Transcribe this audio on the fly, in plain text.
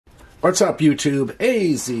What's up, YouTube?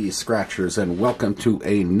 AZ Scratchers, and welcome to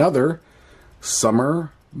another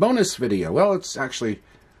summer bonus video. Well, it's actually,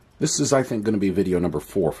 this is, I think, going to be video number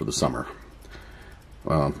 4 for the summer.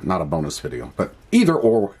 Well, not a bonus video, but either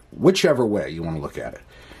or, whichever way you want to look at it.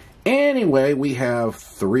 Anyway, we have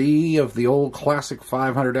 3 of the old classic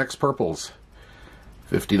 500X purples.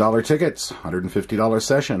 $50 tickets, $150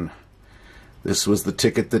 session. This was the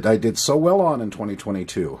ticket that I did so well on in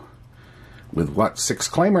 2022. With what, 6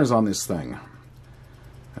 claimers on this thing,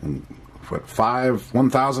 and what, 5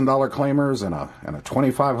 $1,000 claimers and a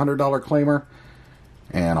 $2,500 claimer,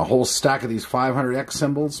 and a whole stack of these 500X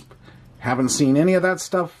symbols. Haven't seen any of that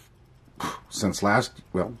stuff since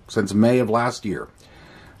since May of last year.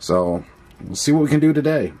 So we'll see what we can do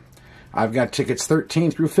today. I've got tickets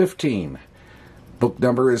 13 through 15. Book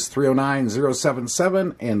number is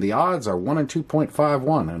 309077, and the odds are 1 in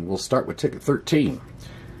 2.51. And we'll start with ticket 13.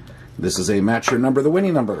 This is a match your number, the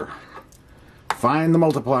winning number. Find the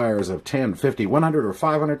multipliers of 10, 50, 100, or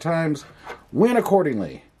 500 times. Win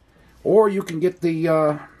accordingly. Or you can get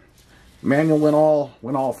the manual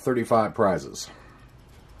win all 35 prizes.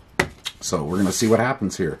 So we're going to see what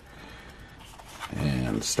happens here.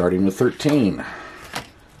 And starting with 13.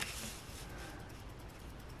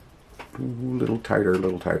 Ooh, a little tighter, a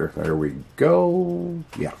little tighter. There we go.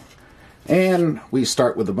 Yeah. And we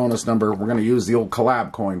start with the bonus number. We're going to use the old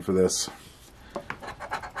collab coin for this.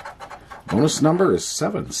 Bonus number is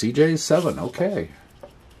 7. CJ's 7. Okay.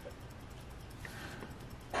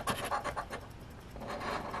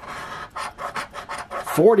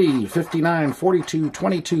 $40, $59, $42,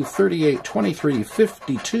 $22, $38, $23,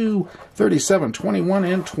 $52, $37,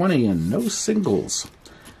 $21, and $20, and no singles.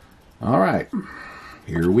 All right.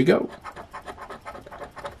 Here we go.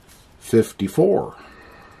 $54.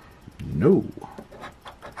 No.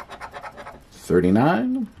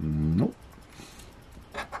 39? Nope.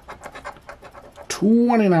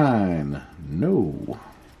 29? No.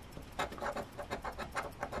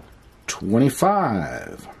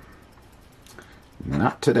 25?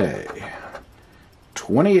 Not today.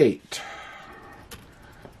 28?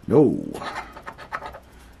 No.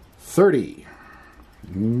 30?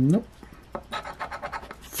 Nope.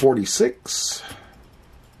 46?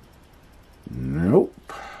 Nope.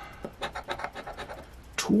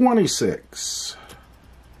 26.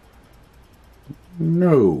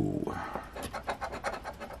 No.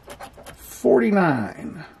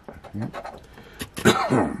 49.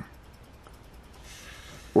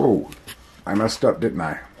 Whoa. I messed up, didn't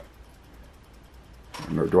I?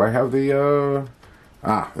 Do I have the,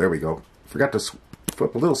 there we go. Forgot to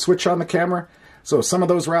flip a little switch on the camera. So if some of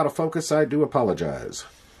those were out of focus, I do apologize.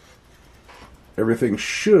 Everything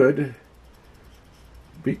should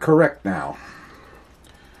be correct now.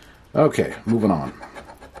 Okay, moving on.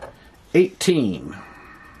 18.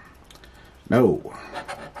 No.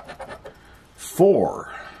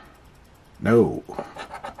 4. No.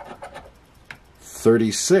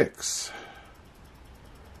 36.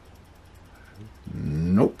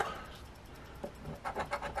 Nope.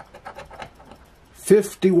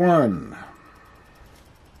 51.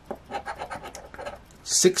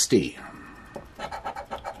 60.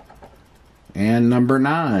 And number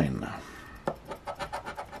 9.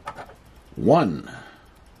 1.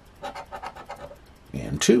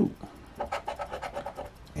 And 2.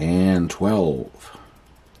 And 12.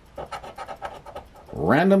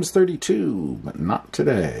 Random's 32, but not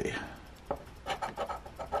today.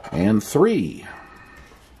 And 3.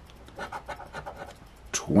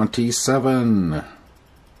 27.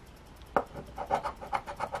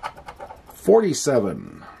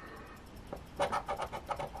 47.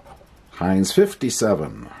 Heinz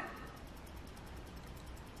 57.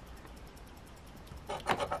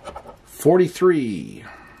 43.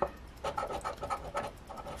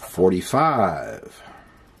 45.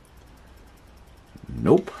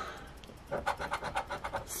 Nope.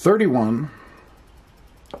 31.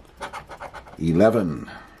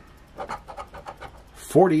 11.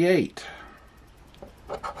 48.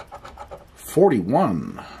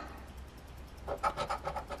 41.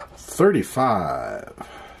 35.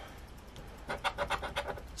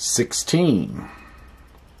 16.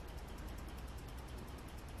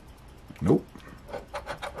 Nope.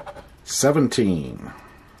 17.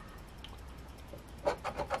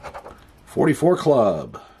 44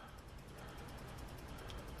 club.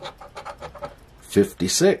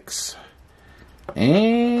 56.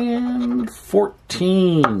 And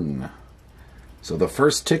 14. So the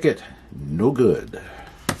first ticket, no good.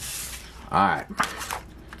 Alright.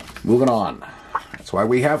 Moving on. That's why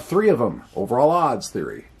we have 3 of them. Overall odds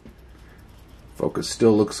theory. Focus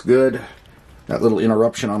still looks good. That little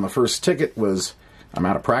interruption on the first ticket was I'm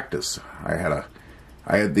out of practice. I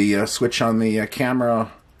had the switch on the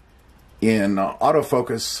camera in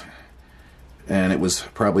autofocus, and it was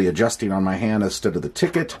probably adjusting on my hand instead of the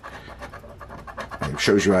ticket. It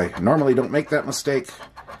shows you I normally don't make that mistake,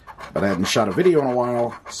 but I hadn't shot a video in a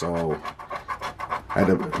while, so I had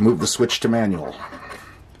to move the switch to manual.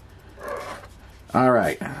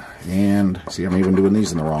 Alright, and see, I'm even doing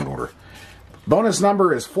these in the wrong order. Bonus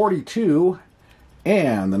number is 42,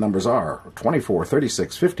 and the numbers are 24,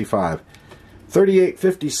 36, 55, 38,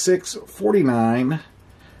 56, 49,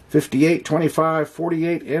 58, 25,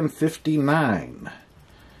 48, and 59.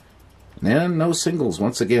 And no singles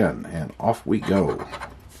once again, and off we go.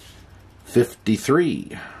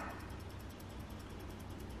 53.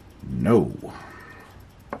 No.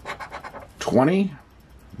 20.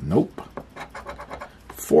 Nope.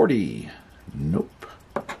 40. Nope.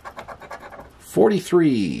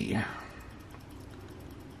 43.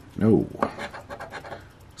 No.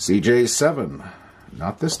 CJ 7.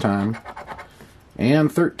 Not this time.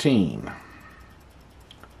 And 13.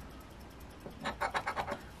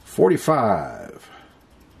 45.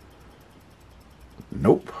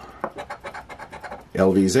 Nope.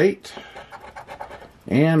 LV's 8.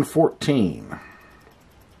 And 14.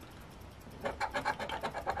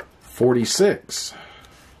 46.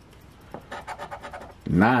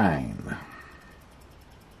 9.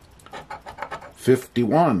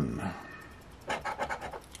 51.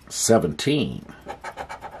 17.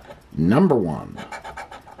 Number 1.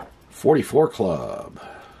 44 Club.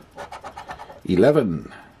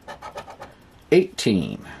 11.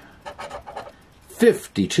 18.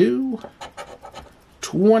 52.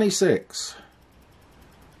 26.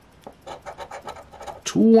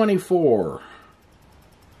 24.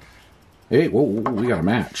 Hey, whoa, we got a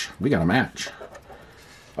match. We got a match.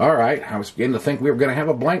 All right, I was beginning to think we were going to have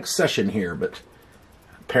a blank session here, but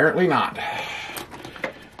apparently not.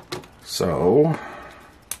 So,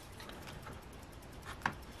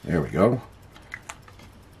 there we go.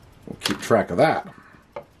 We'll keep track of that.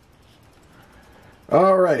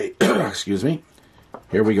 All right, excuse me.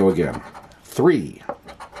 Here we go again. 3.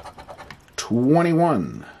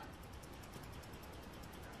 21.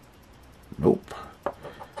 Nope.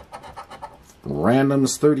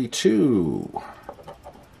 Randoms 32.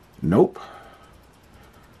 Nope.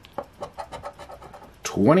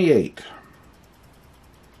 28.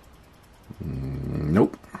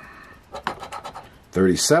 Nope.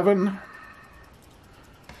 37.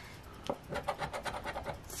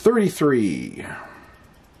 33.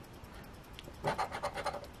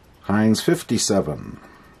 Heinz 57.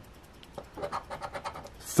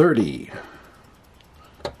 30.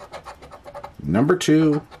 Number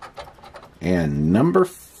 2. And number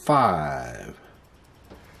 5.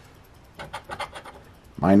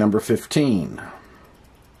 My number 15.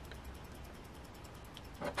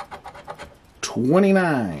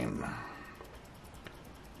 29.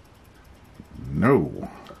 No.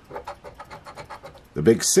 The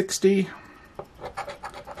big 60.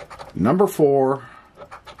 Number 4.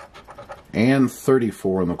 And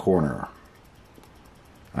 34 in the corner.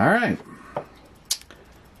 Alright.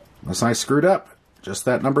 Unless I screwed up. Just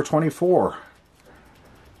that number 24.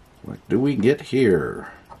 What do we get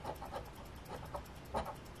here?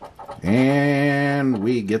 And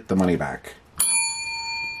we get the money back.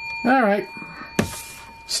 Alright.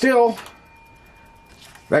 Still,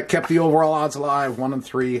 that kept the overall odds alive. 1 and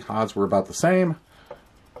 3. Odds were about the same.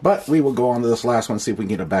 But we will go on to this last one, see if we can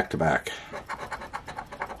get it back-to-back.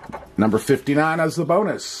 Number 59 as the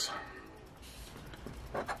bonus.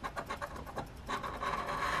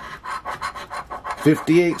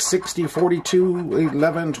 $58, $60, $42,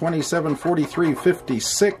 $11, $27, $43,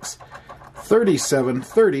 $56, $37,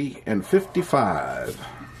 $30, and $55.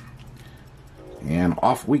 And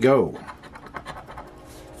off we go.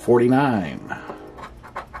 49.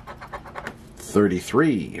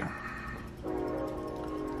 33.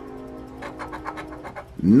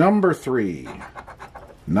 Number 3.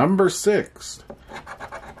 Number 6.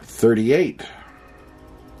 38.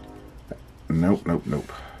 Nope, nope,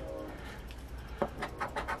 nope.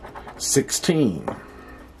 16.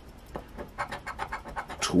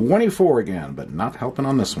 24 again, but not helping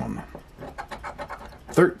on this one.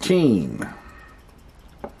 13.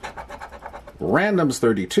 Randoms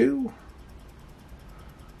 32.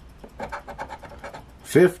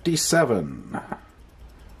 57.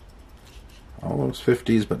 All those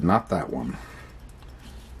 50s, but not that one.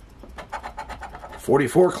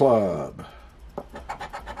 44 Club.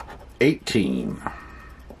 18.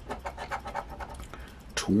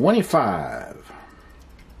 25.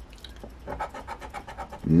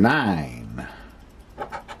 9.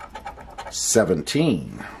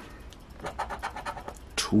 17.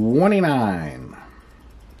 29,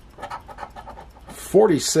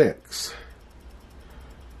 46,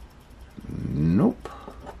 nope,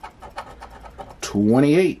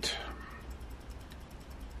 28,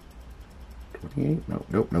 28,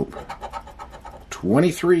 nope,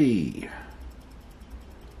 23,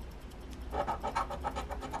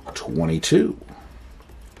 22,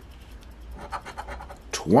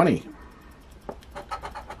 20,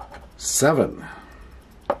 7,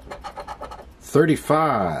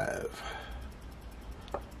 35,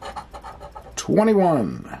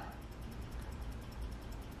 21,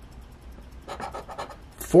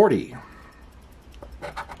 40,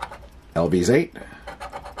 LB's 8,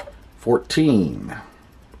 14,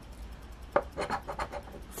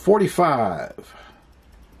 45,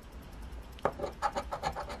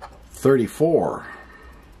 34,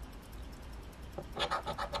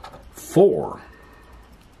 4,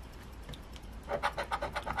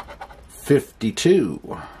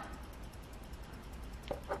 52,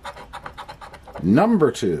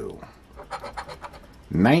 number 2,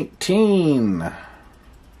 19,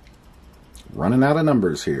 running out of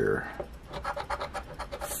numbers here,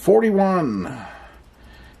 41,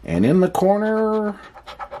 and in the corner,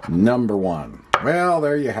 number 1. Well,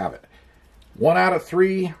 there you have it. 1 out of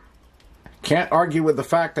 3. Can't argue with the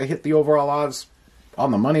fact I hit the overall odds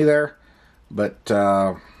on the money there, but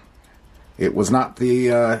it was not the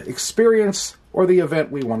experience or the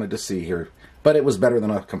event we wanted to see here, but it was better than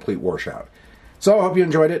a complete washout. So I hope you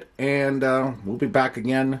enjoyed it, and we'll be back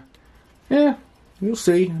again. Yeah, you'll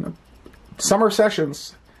see. Summer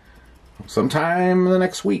sessions sometime in the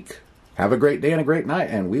next week. Have a great day and a great night,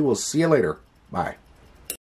 and we will see you later. Bye.